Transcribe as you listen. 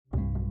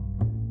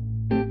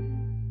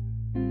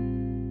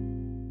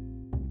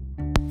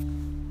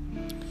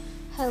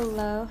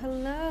Hello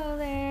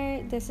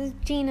there. This is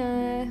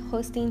Gina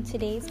hosting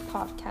today's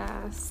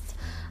podcast.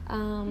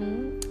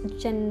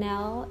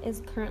 Janelle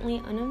is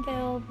currently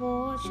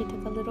unavailable. She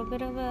took a little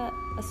bit of a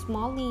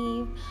small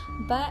leave,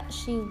 but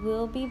she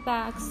will be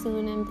back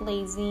soon in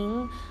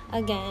Blazin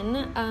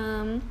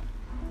again.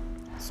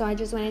 So I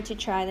just wanted to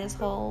try this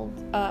whole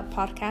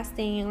podcast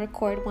thing and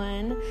record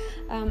one.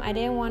 I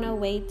didn't want to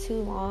wait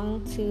too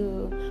long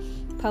to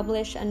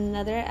publish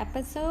another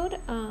episode.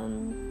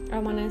 I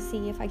want to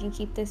see if I can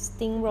keep this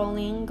thing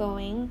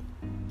going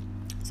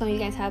so you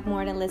guys have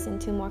more to listen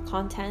to, more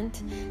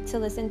content to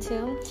listen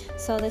to.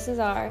 So this is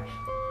our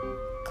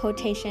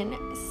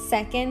quotation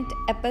second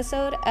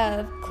episode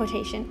of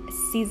quotation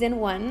season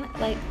 1,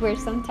 like we're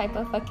some type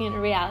of fucking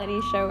reality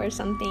show or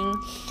something.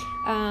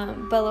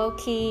 But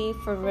low-key,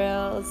 for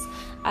reals,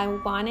 I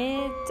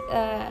wanted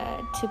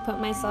to put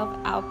myself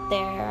out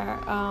there.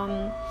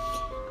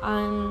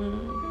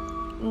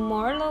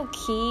 More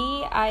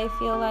low-key, I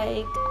feel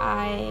like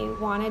I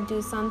want to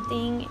do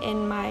something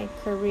in my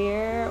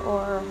career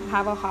or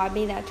have a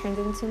hobby that turns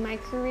into my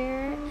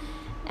career,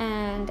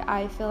 and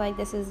I feel like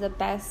this is the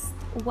best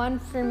one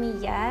for me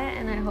yet,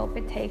 and I hope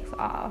it takes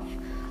off,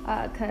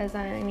 because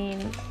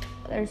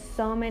there's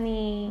so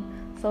many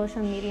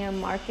social media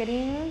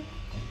marketing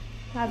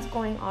that's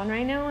going on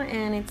right now,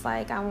 and it's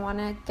like I want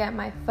to get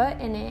my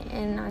foot in it,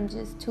 and I'm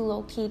just too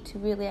low-key to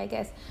really, I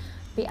guess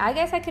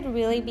I could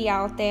really be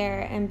out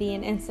there and be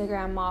an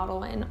Instagram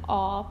model and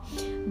all,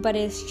 but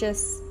it's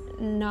just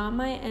not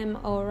my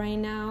MO right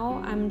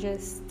now. I'm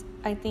just,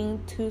 I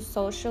think, too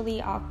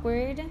socially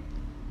awkward.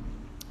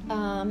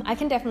 I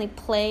can definitely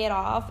play it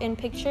off in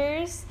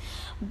pictures,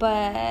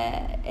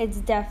 but it's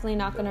definitely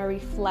not going to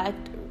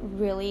reflect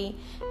really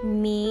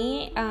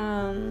me,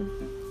 and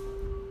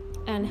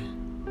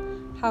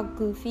how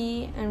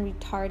goofy and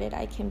retarded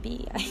I can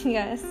be, I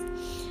guess.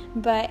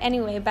 But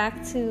anyway,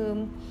 back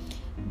to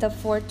the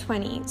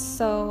 420.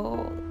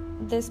 So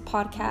this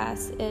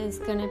podcast is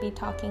going to be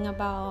talking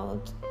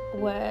about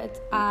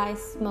what I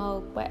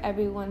smoke, what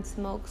everyone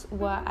smokes,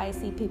 what I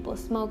see people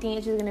smoking.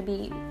 It's just going to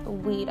be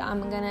weed.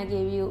 I'm going to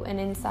give you an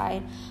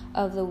insight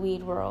of the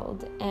weed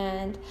world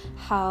and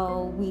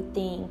how we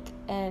think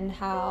and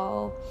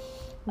how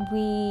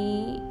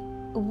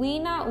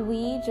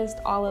just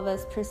all of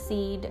us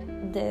perceive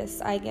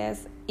this. I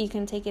guess you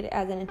can take it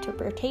as an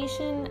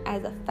interpretation,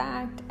 as a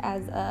fact,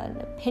 as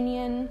an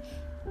opinion.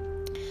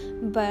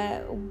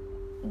 But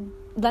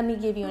let me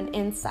give you an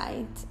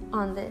insight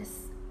on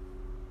this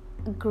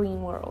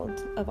green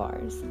world of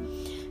ours.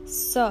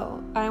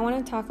 So, I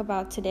want to talk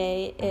about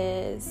today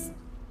is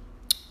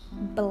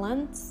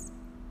blunts,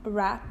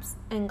 wraps,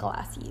 and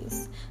glass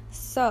use.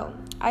 So,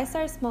 I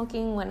started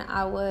smoking when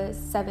I was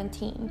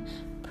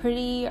 17.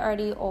 Pretty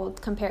already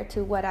old compared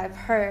to what I've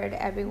heard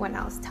everyone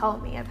else tell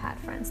me. I've had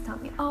friends tell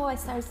me, oh, I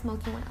started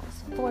smoking when I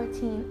was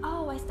 14.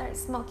 Oh, I started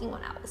smoking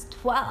when I was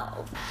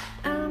 12.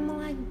 And I'm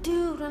like,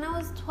 dude, when I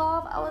was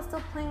 12, I was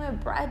still playing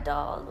with bread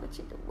dolls.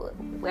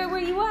 Where were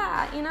you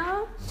at, you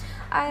know?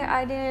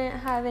 I didn't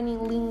have any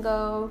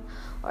lingo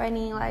or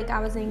any, I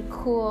wasn't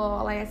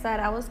cool. Like I said,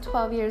 I was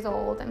 12 years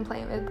old and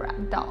playing with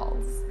bread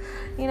dolls.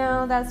 You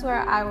know, that's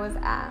where I was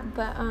at.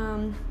 But,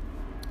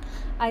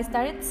 I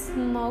started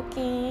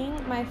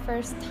smoking my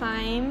first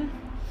time.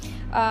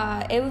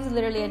 It was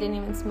literally, I didn't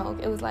even smoke.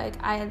 It was like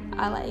I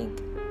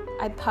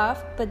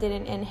puffed but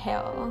didn't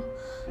inhale.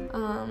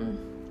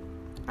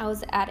 I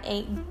was at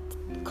a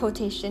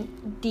quotation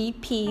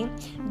DP.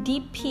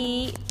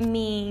 DP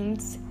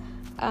means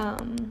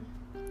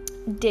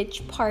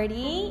ditch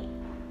party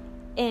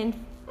in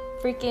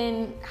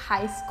freaking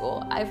high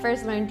school. I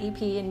first learned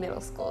DP in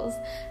middle schools.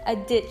 A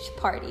ditch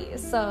party.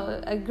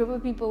 So a group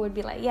of people would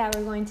be like, yeah,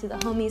 we're going to the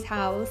homie's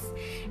house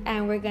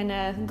and we're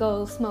gonna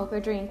go smoke or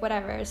drink,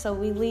 whatever. So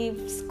we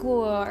leave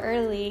school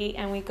early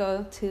and we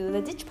go to the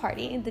ditch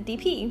party, the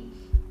DP.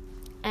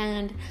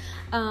 And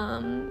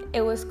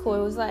it was cool.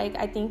 It was like,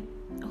 I think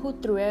who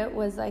threw it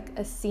was like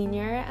a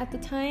senior at the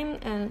time,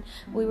 and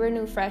we were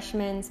new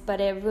freshmen, but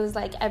it was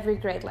like every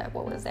grade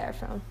level was there,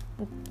 from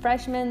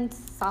freshmen,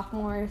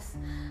 sophomores,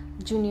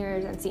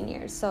 juniors, and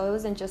seniors. So it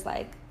wasn't just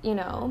like,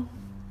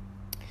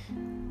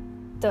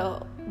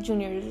 the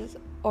juniors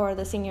or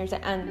the seniors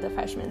and the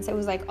freshmen. So it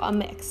was like a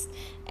mix.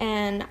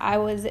 And I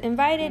was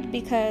invited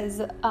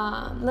because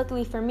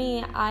luckily for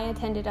me, I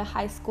attended a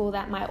high school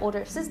that my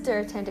older sister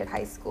attended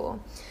high school.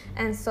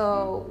 And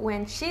so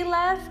when she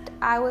left,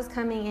 I was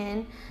coming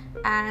in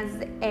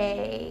as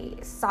a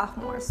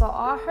sophomore. So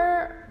all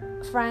her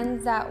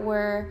friends that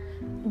were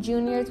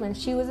juniors when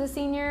she was a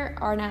senior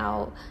are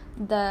now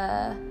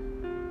the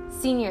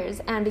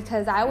seniors. And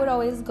because I would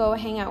always go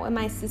hang out with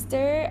my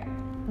sister,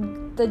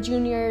 the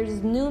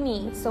juniors knew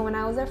me. So when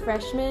I was a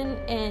freshman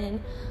in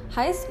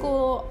high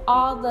school,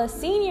 all the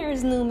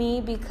seniors knew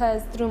me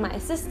because through my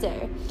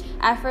sister.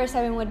 At first,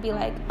 everyone would be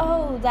like,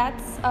 oh,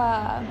 that's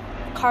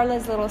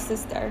Carla's little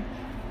sister.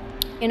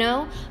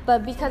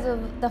 But because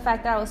of the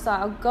fact that I was so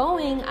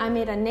outgoing, I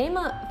made a name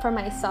for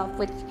myself,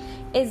 which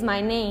is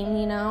my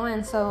name,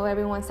 and so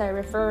everyone started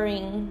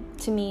referring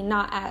to me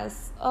not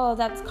as, oh,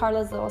 that's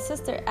Carla's little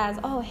sister, as,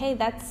 oh, hey,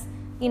 that's,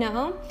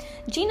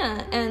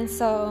 Gina. And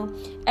so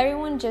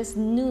everyone just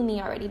knew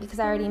me already because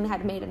I already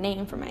had made a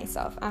name for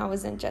myself. I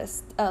wasn't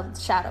just a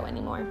shadow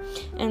anymore.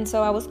 And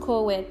so I was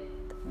cool with,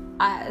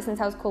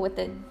 since I was cool with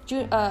the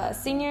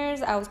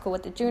seniors, I was cool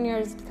with the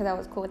juniors. Because I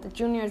was cool with the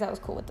juniors, I was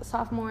cool with the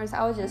sophomores.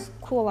 I was just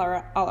cool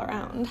all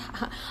around.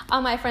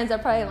 All my friends are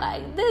probably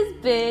like, this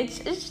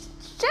bitch,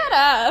 shut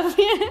up.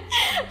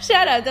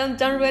 Shut up,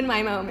 don't ruin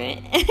my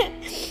moment.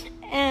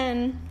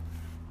 and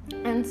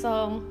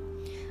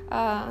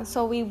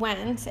so we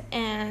went,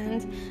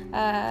 and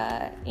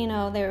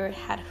they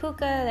had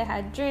hookah, they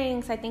had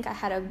drinks. I think I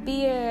had a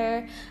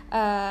beer.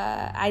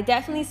 I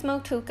definitely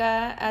smoked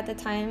hookah at the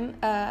time.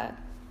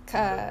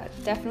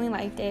 Definitely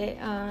liked it.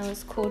 It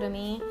was cool to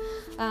me.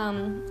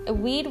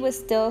 Weed was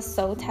still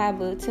so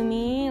taboo to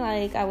me.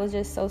 Like, I was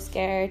just so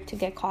scared to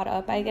get caught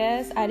up, I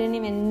guess. I didn't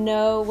even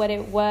know what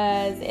it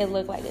was. It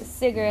looked like a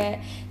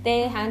cigarette.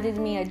 They handed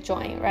me a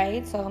joint,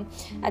 right? So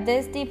at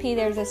this DP,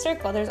 there's a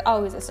circle. There's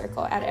always a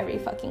circle at every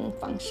fucking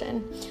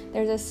function.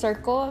 There's a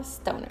circle of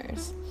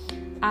stoners.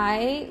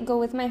 I go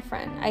with my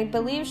friend. I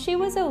believe she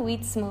was a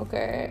weed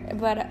smoker,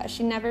 but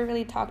she never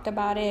really talked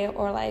about it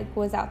or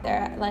was out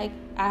there. I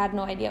had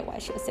no idea why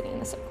she was sitting in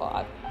the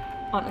circle,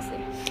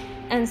 honestly.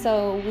 And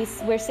so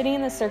we're sitting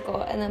in the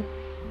circle, and then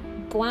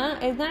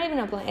blunt, it's not even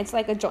a blunt, it's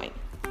like a joint.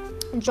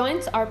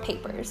 Joints are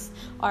papers.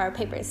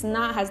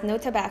 Has no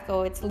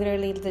tobacco. It's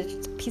literally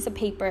the piece of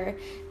paper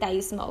that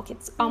you smoke.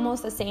 It's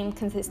almost the same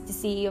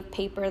consistency of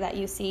paper that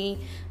you see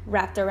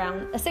wrapped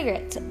around a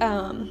cigarette,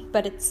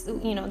 but it's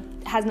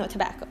has no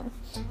tobacco,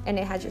 and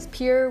it has just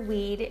pure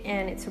weed,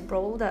 and it's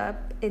rolled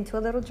up into a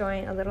little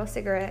joint, a little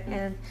cigarette,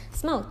 and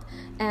smoked.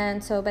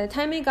 And so by the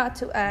time it got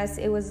to us,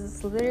 it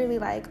was literally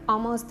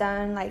almost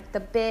done, the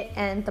bit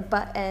and the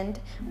butt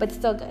end, but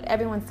still good.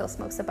 Everyone still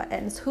smokes the butt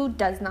ends. Who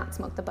does not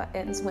smoke the butt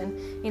ends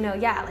when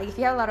if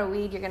you have a lot of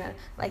weed, you're gonna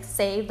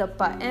save the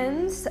butt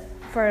ends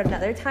for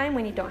another time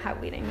when you don't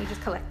have weed, and you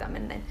just collect them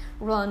and then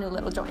roll a new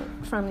little joint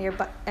from your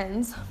butt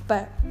ends.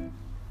 But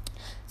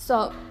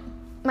so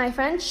my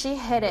friend, she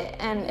hit it,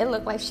 and it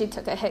looked like she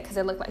took a hit because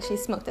it looked like she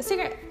smoked a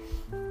cigarette.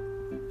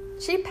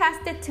 She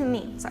passed it to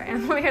me. Sorry,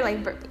 I'm over here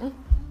burping.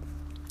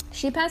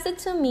 She passed it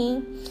to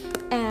me,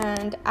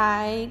 and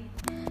I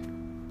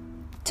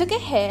took a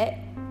hit,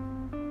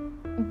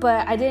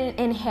 but I didn't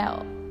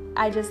inhale.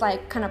 I just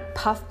kind of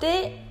puffed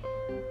it,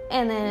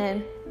 and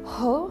then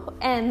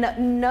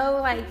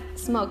no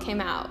smoke came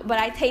out, but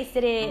I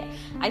tasted it.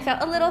 I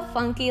felt a little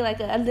funky,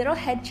 a little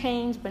head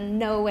change, but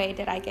no way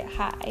did I get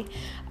high.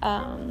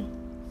 And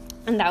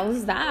that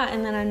was that.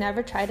 And then I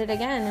never tried it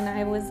again, and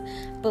I was,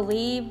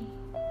 believe,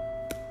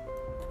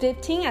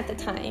 15 at the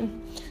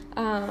time.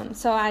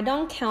 So I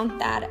don't count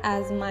that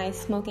as my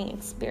smoking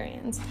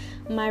experience.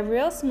 My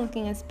real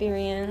smoking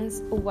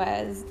experience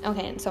was,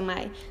 so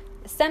my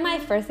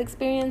semi-first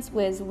experience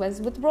was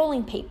with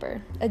rolling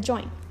paper, a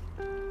joint.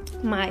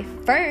 My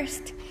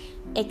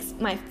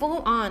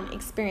full-on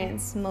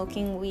experience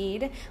smoking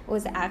weed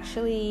was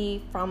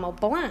actually from a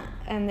blunt,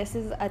 and this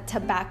is a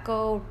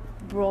tobacco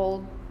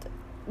rolled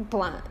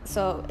blunt.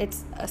 So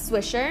it's a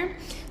Swisher.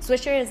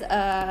 Swisher is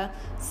a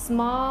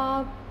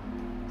small,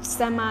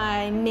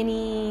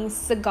 semi-mini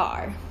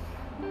cigar.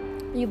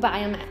 You buy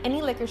them at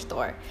any liquor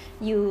store.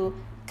 You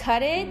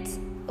cut it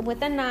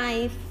with a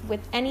knife,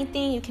 with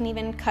anything. You can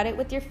even cut it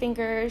with your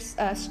fingers,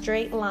 a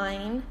straight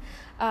line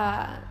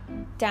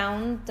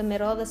down the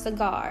middle of the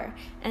cigar,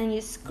 and you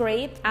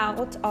scrape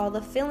out all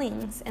the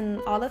fillings, and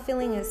all the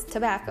filling is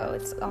tobacco.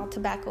 It's all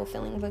tobacco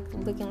filling,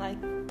 looking like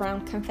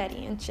brown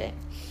confetti and shit.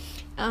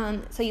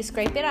 So you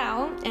scrape it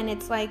out, and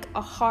it's like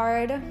a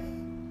hard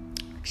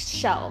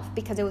shell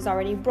because it was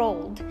already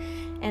rolled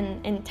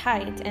and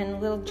tight and a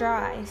little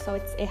dry. So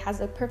it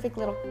has a perfect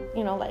little,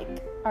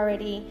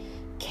 already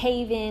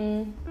cave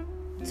in.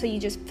 So you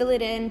just fill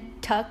it in,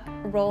 tuck,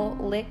 roll,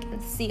 lick,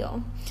 and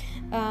seal.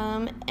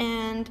 But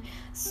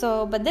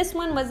this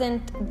one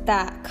wasn't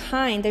that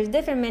kind. There's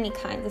many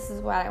kinds. This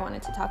is what I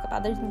wanted to talk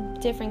about. There's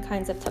different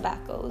kinds of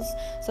tobaccos.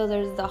 So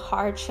there's the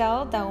hard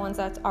shell, that one's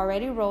that's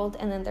already rolled,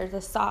 and then there's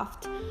the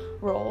soft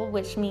roll,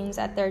 which means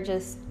that they're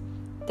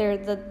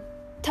the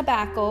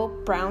tobacco,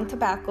 brown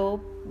tobacco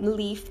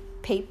leaf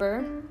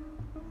paper,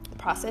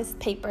 processed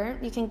paper.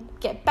 You can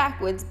get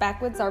backwoods.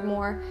 Backwoods are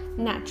more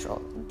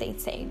natural, they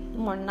say,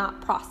 more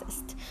not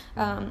processed.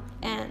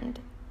 And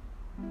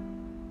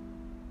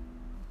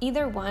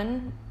either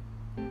one,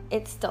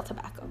 it's still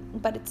tobacco,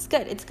 but it's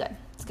good. It's good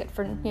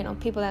for,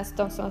 people that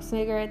don't smoke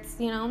cigarettes,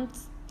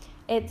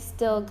 it's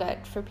still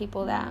good for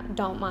people that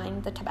don't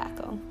mind the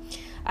tobacco.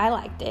 I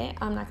liked it.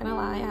 I'm not gonna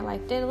lie. I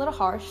liked it. A little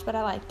harsh, but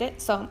I liked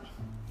it. So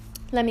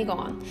let me go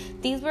on.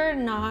 These were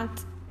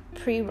not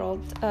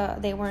pre-rolled.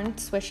 They weren't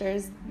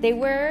swishers. They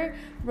were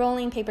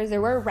rolling papers. They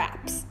were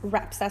wraps.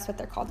 That's what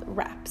they're called,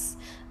 wraps.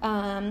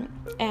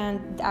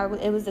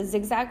 It was a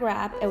zigzag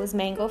wrap. It was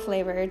mango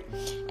flavored,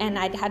 and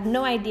I had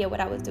no idea what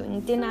I was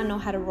doing. Did not know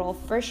how to roll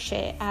for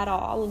shit at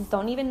all.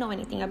 Don't even know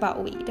anything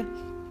about weed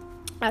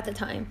at the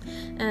time.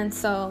 And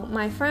so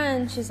my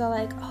friend, she's all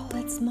like, oh,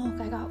 let's smoke,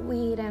 I got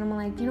weed. And I'm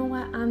like, you know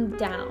what, I'm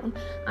down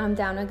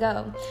to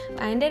go.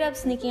 I ended up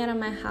sneaking out of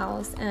my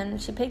house, and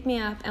she picked me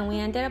up, and we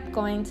ended up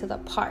going to the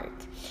park.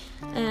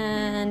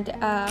 And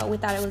we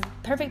thought it was a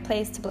perfect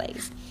place to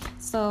blaze.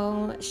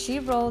 So she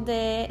rolled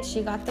it,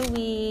 she got the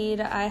weed.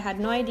 I had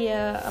no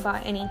idea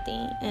about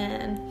anything,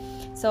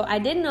 and so I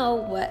didn't know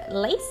what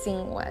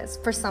lacing was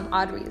for some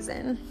odd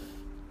reason.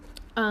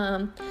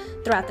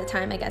 Throughout the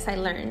time, I guess I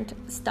learned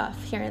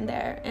stuff here and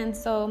there. And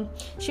so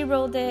she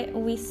rolled it,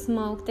 we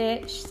smoked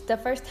it. The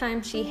first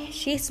time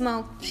she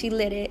smoked, she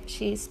lit it,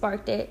 she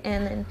sparked it,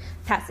 and then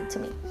passed it to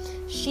me.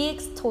 I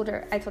told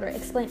her,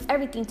 explain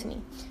everything to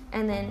me.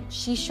 And then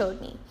she showed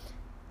me.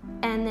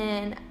 And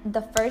then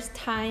the first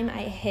time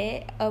I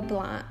hit a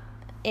blunt,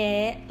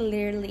 I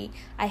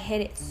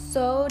hit it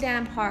so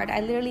damn hard.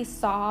 I literally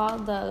saw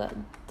the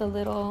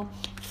little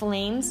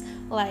flames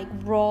like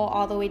roll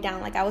all the way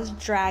down, like I was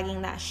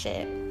dragging that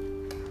shit.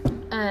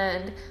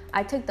 And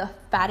I took the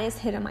fattest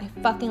hit of my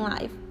fucking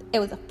life. It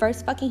was the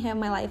first fucking hit of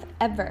my life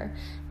ever,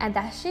 and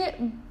that shit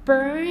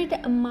burned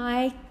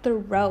my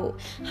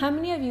throat. How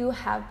many of you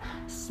have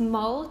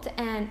smoked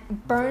and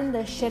burned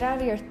the shit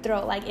out of your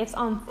throat? Like it's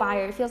on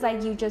fire. It feels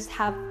like you just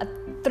have a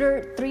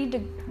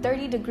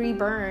 30-degree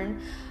burn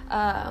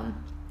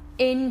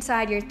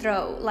inside your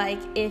throat. Like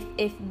if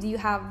you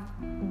have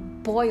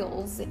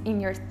boils in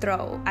your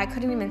throat. I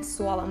couldn't even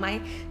swallow. My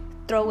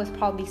throat was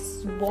probably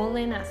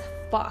swollen as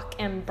fuck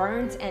and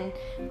burnt and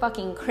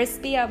fucking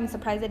crispy. I'm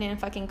surprised I didn't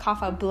fucking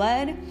cough up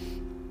blood,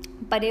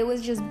 but it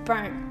was just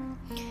burnt.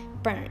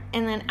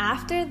 And then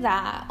after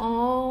that,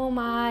 oh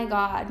my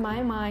god,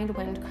 my mind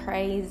went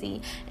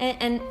crazy.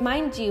 And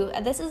mind you,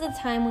 this is a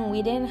time when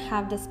we didn't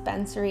have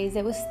dispensaries.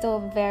 It was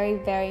still very,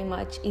 very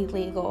much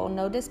illegal.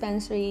 No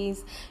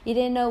dispensaries. You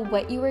didn't know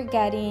what you were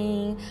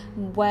getting,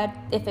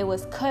 if it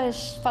was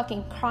Kush,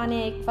 fucking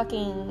Chronic,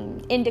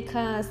 fucking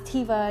Indica,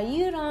 Sativa.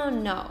 You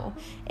don't know.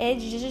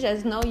 You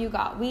just know you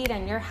got weed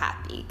and you're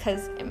happy.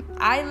 Because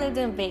I lived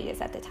in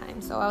Vegas at the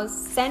time. So I was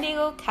San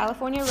Diego,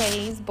 California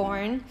raised,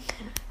 born.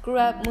 Grew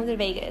up, moved to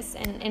Vegas,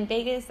 and in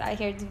Vegas, I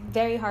hear it's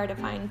very hard to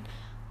find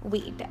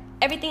weed.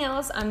 Everything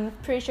else, I'm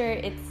pretty sure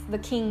it's the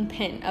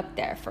kingpin up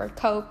there for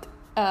coke,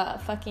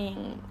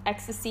 fucking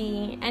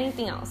ecstasy,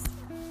 anything else.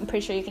 I'm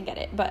pretty sure you can get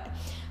it, but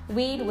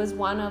weed was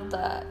one of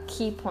the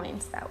key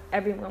points that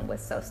everyone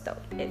was so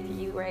stoked if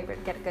you were able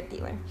to get a good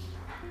dealer.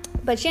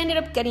 But she ended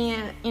up getting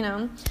it,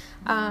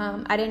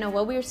 I didn't know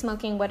what we were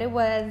smoking, what it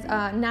was.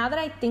 Now that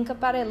I think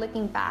about it,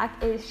 looking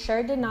back, it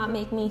sure did not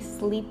make me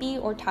sleepy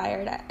or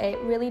tired. It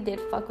really did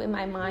fuck with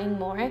my mind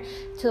more,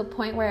 to the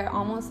point where it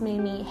almost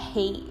made me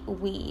hate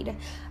weed.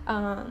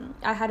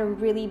 I had a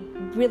really,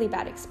 really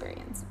bad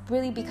experience.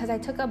 Really, because I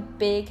took a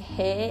big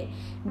hit,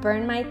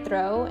 burned my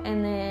throat,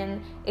 and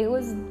then it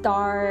was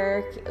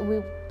dark.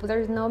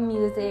 There's no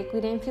music.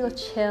 We didn't feel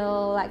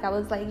chill. Like I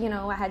was like,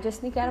 I had just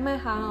sneaked out of my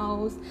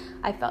house.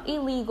 I felt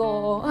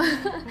illegal.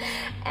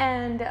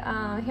 And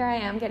here I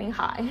am getting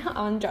high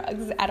on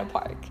drugs at a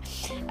park.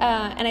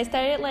 And I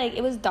started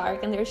it was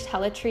dark and there's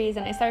hella trees,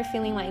 and I started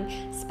feeling like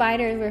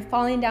spiders were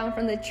falling down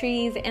from the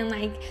trees, and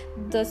like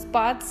the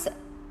spots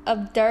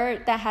of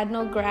dirt that had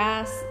no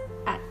grass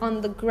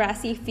on the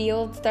grassy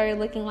field started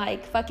looking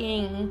like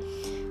fucking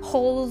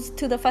holes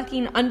to the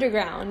fucking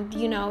underground.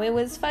 It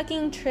was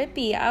fucking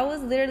trippy. I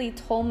was literally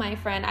told my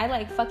friend,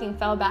 I fucking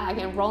fell back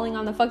and rolling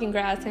on the fucking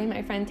grass, telling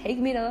my friend, take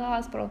me to the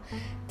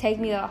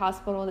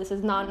hospital, this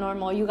is not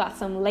normal, you got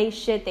some lace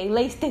shit, they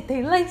laced it.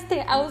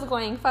 I was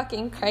going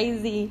fucking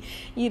crazy,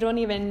 you don't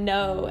even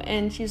know.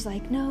 And she's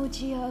like, no,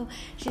 Gio,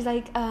 she's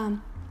like,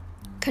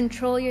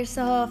 control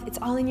yourself, it's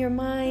all in your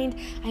mind,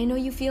 I know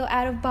you feel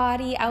out of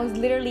body. I was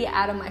literally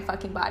out of my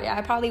fucking body. I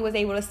probably was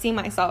able to see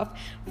myself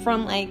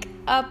from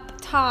up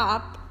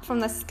top from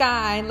the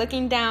sky,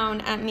 looking down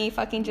at me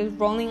fucking just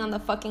rolling on the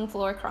fucking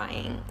floor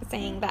crying,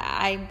 saying that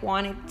I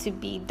wanted to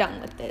be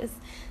done with this.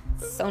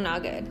 So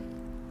not good.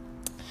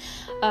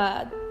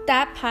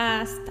 That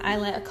passed. I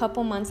let a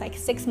couple months,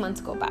 6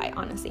 months go by,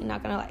 honestly,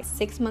 not gonna lie,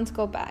 6 months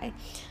go by.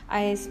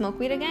 I smoked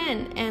weed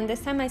again, and this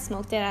time I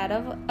smoked it out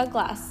of a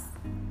glass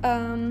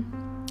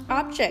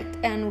object.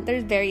 And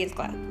there's various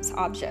glass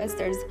objects.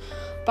 There's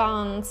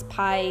bongs,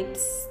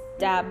 pipes,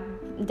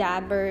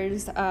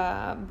 dabbers,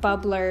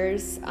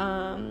 bubblers,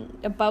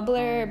 a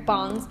bubbler,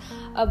 bongs.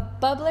 A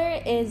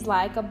bubbler is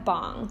like a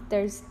bong.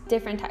 There's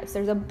different types.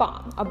 There's a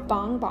bong. A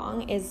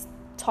bong is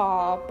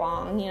tall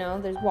bong,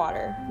 there's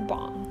water,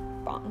 bong.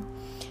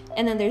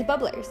 And then there's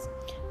bubblers.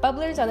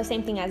 Bubblers are the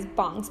same thing as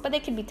bongs, but they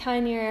could be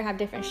tinier, have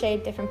different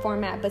shape, different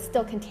format, but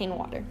still contain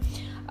water.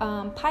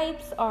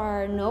 Pipes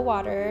are no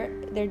water,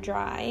 they're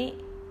dry.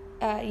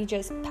 You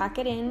just pack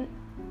it in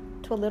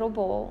to a little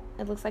bowl.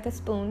 It looks like a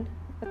spoon,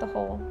 with a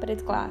hole, but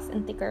it's glass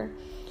and thicker,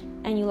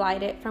 and you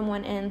light it from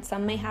one end.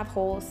 Some may have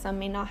holes, some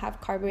may not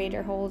have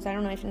carburetor holes. I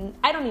don't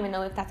even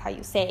know if that's how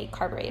you say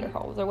carburetor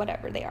holes or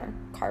whatever they are,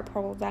 carb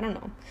holes, I don't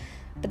know.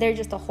 But they're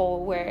just a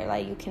hole where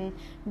like you can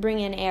bring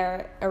in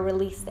air or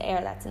release the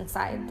air that's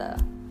inside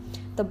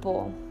the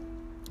bowl.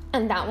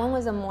 And that one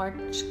was a more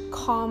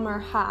calmer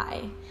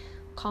high.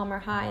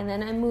 And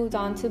then I moved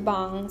on to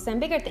bongs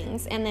and bigger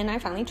things, and then I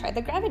finally tried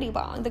the gravity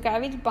bong. The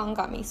gravity bong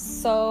got me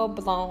so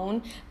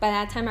blown. By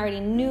that time I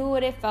already knew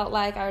what it felt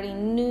like. I already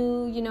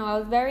knew,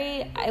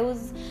 it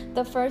was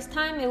the first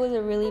time, it was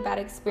a really bad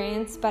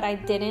experience, but I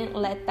didn't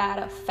let that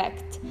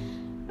affect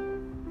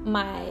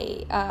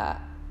my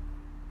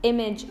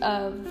image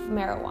of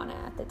marijuana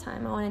at the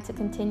time. I wanted to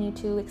continue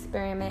to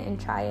experiment and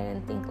try it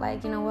and think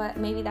like, you know what,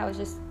 maybe that was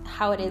just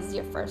how it is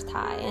your first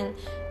high,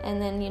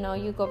 and then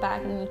you go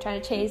back and you try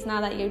to chase.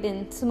 Now that you've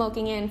been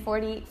smoking in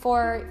 40,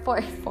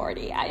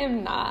 I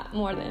am not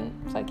more than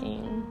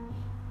fucking,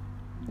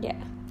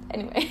 yeah,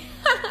 anyway.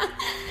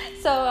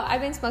 So I've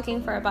been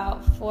smoking for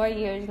about 4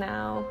 years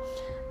now,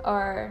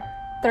 or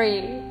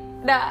 3.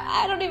 No,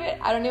 I don't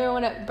even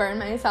want to burn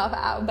myself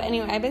out. But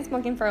anyway, I've been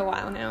smoking for a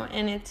while now,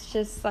 and it's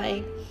just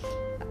like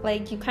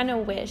you kind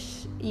of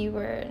wish you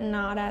were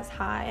not as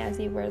high as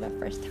you were the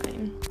first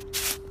time.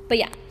 But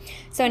yeah.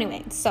 So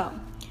anyway,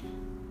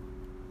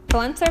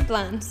 blunts are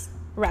blunts,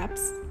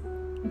 reps.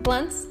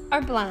 Blunts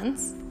are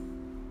blunts.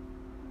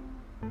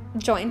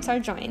 Joints are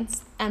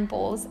joints, and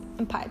bowls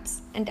and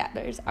pipes and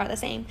dabbers are the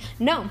same.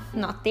 No,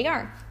 not they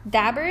are.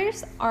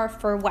 Dabbers are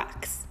for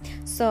wax.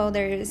 So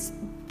there's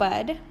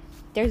bud.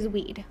 There's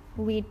weed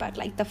bud,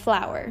 like the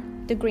flower,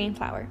 the green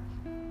flower.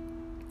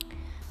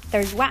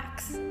 There's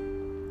wax.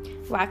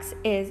 Wax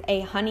is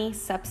a honey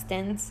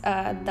substance,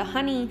 the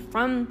honey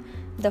from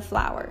the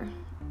flower.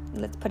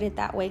 Let's put it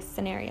that way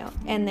scenario.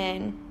 And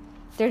then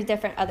there's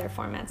different other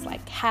formats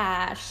like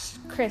hash,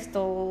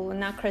 crystal,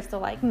 not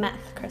crystal like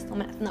meth, crystal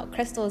meth. No,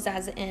 crystals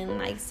as in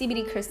like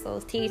CBD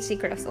crystals, THC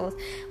crystals.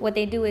 What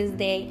they do is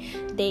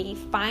they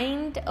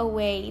find a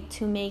way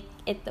to make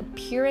it the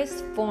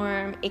purest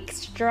form,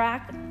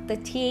 extract the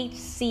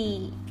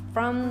THC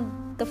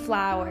from the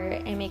flower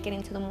and make it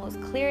into the most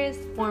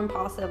clearest form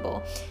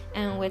possible.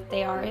 And what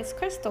they are is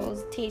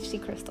crystals, THC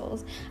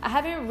crystals. I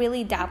haven't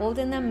really dabbled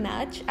in them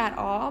much at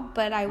all,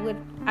 but I would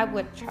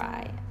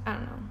try. I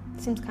don't know.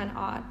 Seems kind of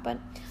odd, but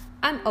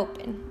I'm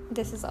open.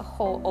 This is a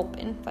whole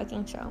open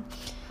fucking show.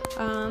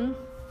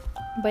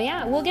 But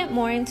yeah, we'll get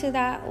more into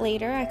that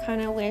later. I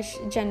kind of wish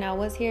Janelle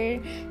was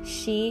here.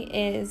 She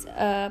is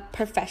a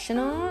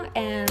professional,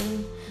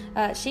 and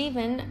she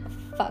even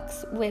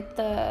fucks with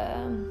the,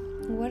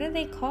 what are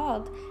they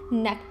called?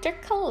 Nectar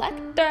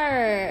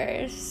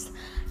collectors.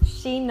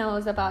 She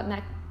knows about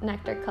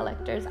nectar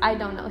collectors. I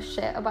don't know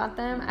shit about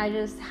them. I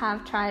just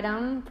have tried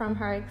them from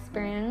her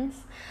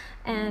experience,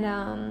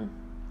 and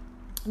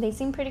they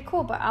seem pretty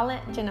cool, but I'll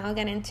let Janelle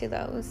get into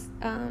those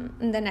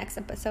in the next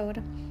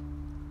episode.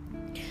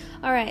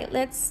 All right,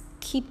 let's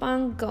keep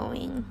on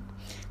going.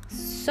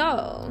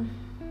 So,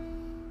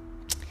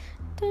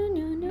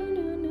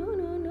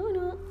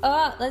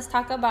 let's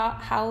talk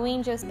about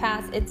Halloween just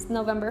passed. It's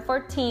November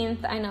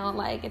 14th. I know,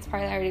 it's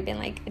already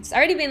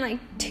been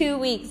 2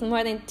 weeks,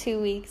 more than 2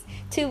 weeks.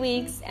 2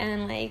 weeks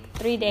and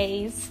 3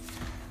 days.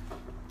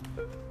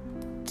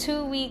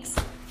 2 weeks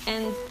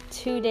and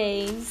 2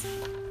 days.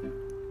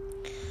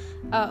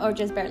 Or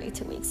just barely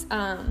 2 weeks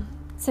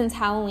since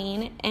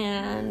Halloween,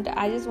 and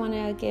I just want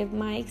to give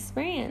my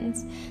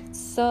experience.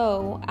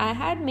 So I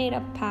had made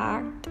a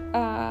pact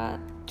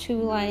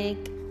to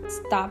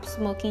stop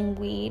smoking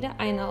weed.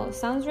 I know it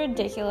sounds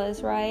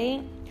ridiculous,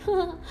 right?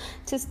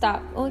 To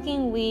stop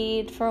smoking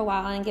weed for a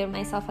while and give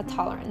myself a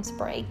tolerance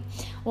break.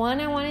 One,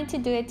 I wanted to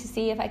do it to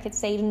see if I could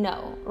say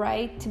no,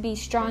 right? To be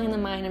strong in the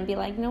mind and be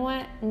like, you know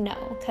what? No,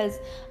 because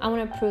I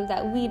want to prove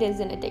that weed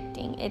isn't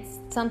addicting. It's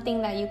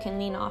something that you can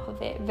lean off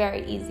of it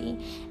very easy.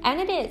 And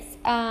it is.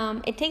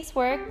 It takes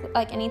work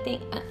like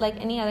anything, like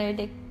any other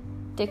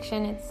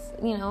addiction. It's,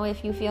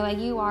 if you feel like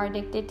you are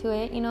addicted to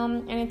it,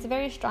 and it's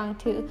very strong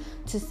to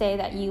say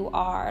that you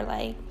are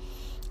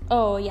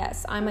oh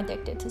yes, I'm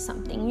addicted to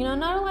something.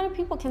 Not a lot of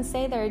people can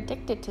say they're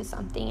addicted to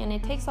something, and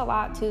it takes a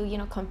lot to,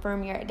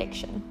 confirm your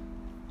addiction.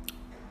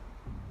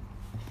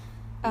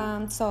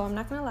 So I'm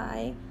not gonna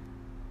lie,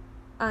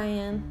 I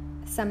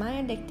am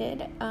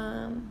semi-addicted.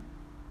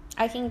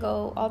 I can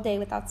go all day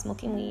without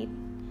smoking weed,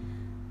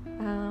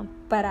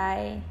 but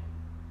I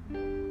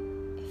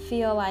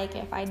feel like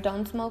if I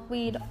don't smoke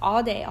weed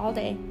all day,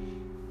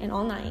 and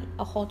all night,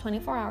 a whole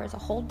 24 hours, a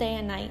whole day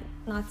and night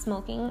not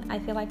smoking, I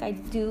feel like I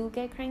do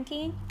get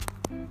cranky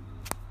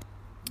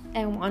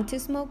and want to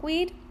smoke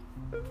weed.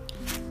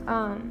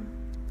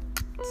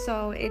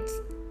 So it's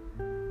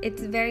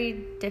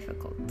very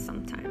difficult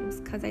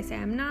sometimes, because I say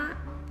I'm not,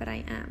 but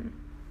I am.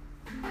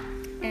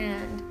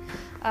 And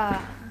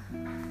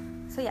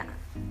so yeah.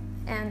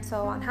 And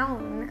so on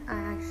Halloween, I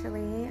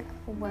actually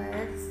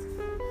was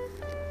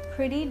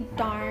pretty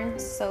darn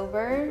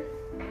sober.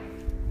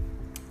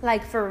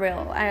 For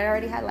real. I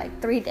already had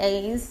 3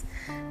 days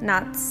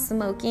not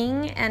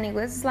smoking, and it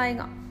was like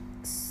I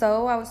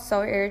was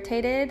so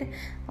irritated,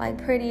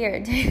 like pretty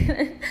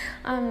irritated.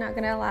 I'm not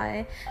gonna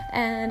lie.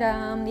 And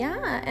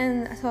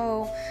and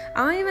so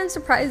I'm even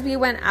surprised we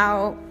went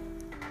out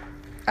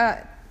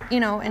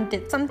and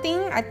did something.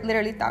 I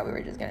literally thought we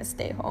were just gonna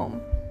stay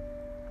home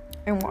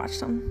and watch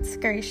some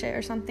scary shit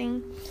or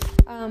something.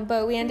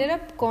 But we ended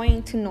up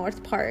going to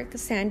North Park,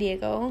 San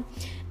Diego,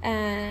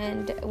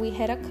 and we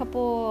hit a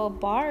couple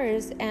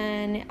bars,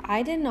 and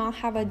I did not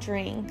have a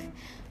drink.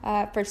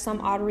 For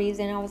some odd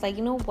reason, I was like,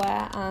 you know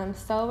what? I'm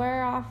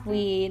sober off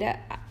weed,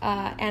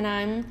 and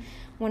I'm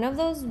one of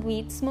those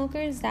weed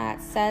smokers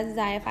that says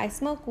that if I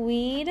smoke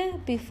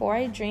weed before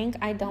I drink,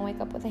 I don't wake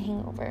up with a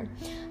hangover.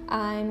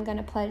 I'm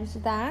gonna pledge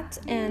that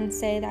and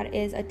say that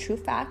is a true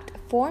fact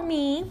for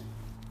me.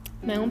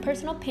 My own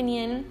personal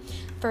opinion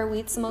for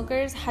weed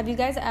smokers. Have you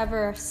guys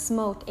ever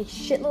smoked a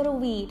shitload of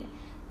weed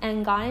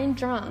and gotten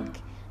drunk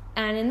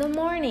and in the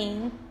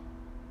morning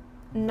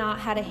not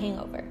had a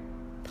hangover?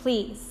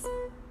 Please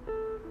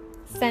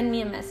send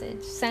me a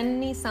message. Send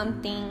me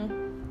something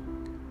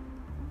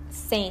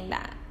saying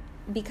that,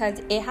 because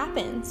it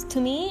happens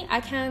to me.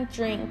 I can't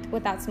drink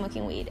without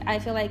smoking weed. I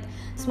feel like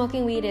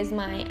smoking weed is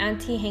my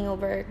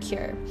anti-hangover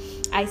cure.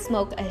 I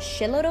smoke a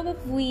shitload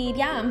of weed.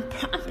 Yeah, I'm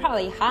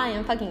probably high.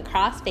 I'm fucking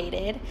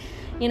cross-faded,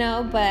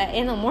 but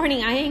in the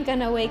morning I ain't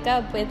gonna wake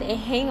up with a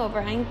hangover.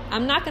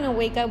 I'm not gonna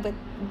wake up with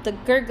the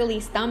gurgly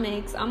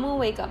stomachs. I'm gonna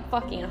wake up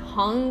fucking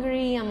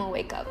hungry. I'm gonna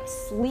wake up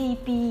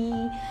sleepy.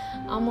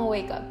 I'm gonna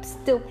wake up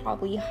still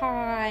probably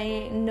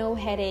high, no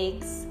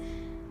headaches.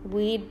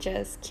 Weed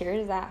just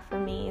cures that for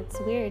me. It's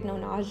weird. No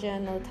nausea,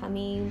 no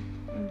tummy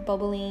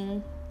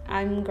bubbling.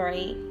 I'm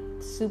great,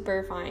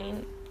 super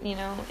fine,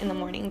 in the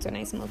mornings when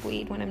I smoke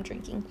weed, when I'm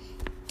drinking.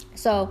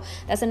 So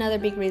that's another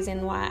big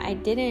reason why I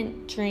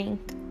didn't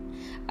drink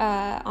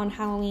on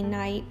Halloween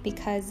night,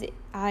 because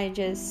I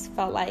just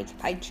felt like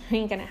if I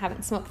drink and I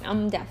haven't smoked,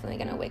 I'm definitely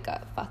gonna wake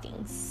up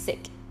fucking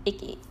sick,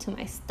 icky to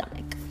my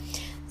stomach.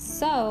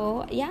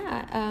 So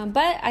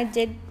but I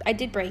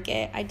did break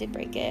it. At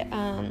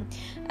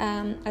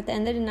the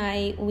end of the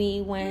night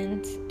we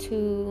went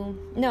to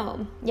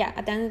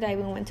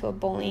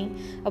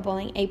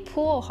a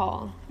pool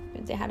hall.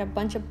 They had a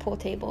bunch of pool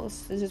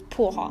tables. This is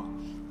pool hall.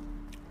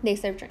 They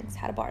served drinks,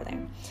 had a bar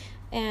there.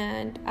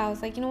 And I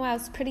was like, I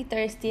was pretty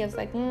thirsty. I was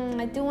like,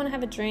 I do want to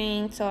have a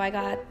drink. So I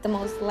got the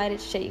most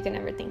lightest shit you can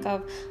ever think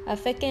of. A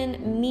freaking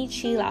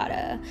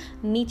michelada.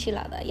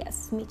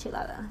 Yes,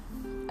 michelada.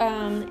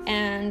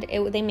 And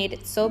they made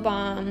it so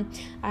bomb.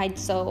 I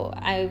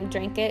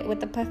drank it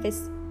with the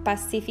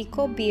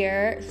Pacifico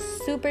beer.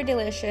 Super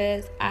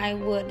delicious.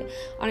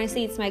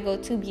 Honestly, it's my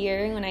go-to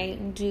beer when I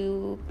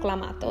do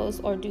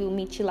clamatos or do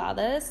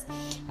micheladas.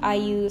 I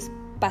use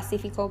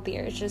Pacifico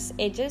beer. It just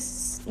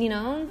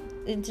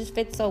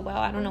fits so well.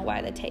 I don't know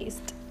why, the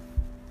taste.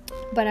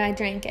 But I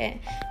drank it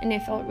and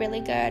it felt really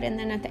good. And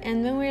then at the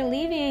end when we were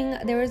leaving,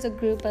 there was a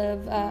group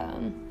of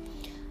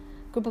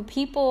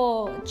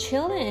people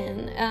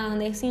chilling.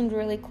 They seemed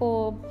really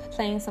cool,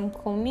 playing some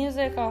cool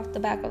music off the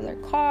back of their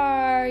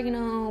car,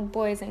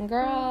 boys and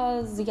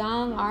girls,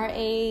 young, our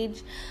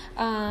age,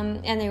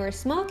 and they were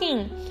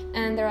smoking,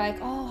 and they're like,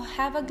 oh,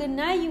 have a good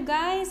night, you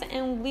guys.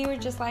 And we were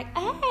just like,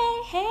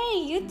 hey,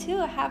 you too,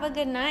 have a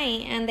good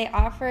night. And they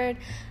offered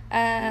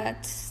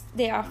us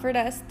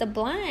the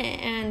blunt,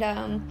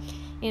 and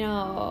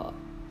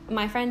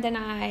my friend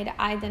denied,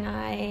 I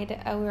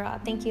denied. We were all,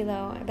 thank you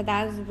though. But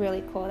that was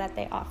really cool that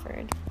they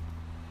offered.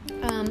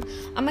 I'm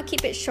gonna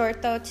keep it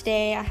short though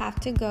today. I have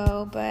to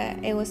go,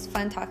 but it was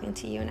fun talking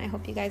to you, and I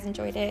hope you guys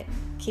enjoyed it.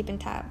 Keep in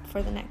tab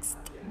for the next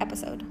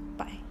episode.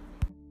 Bye.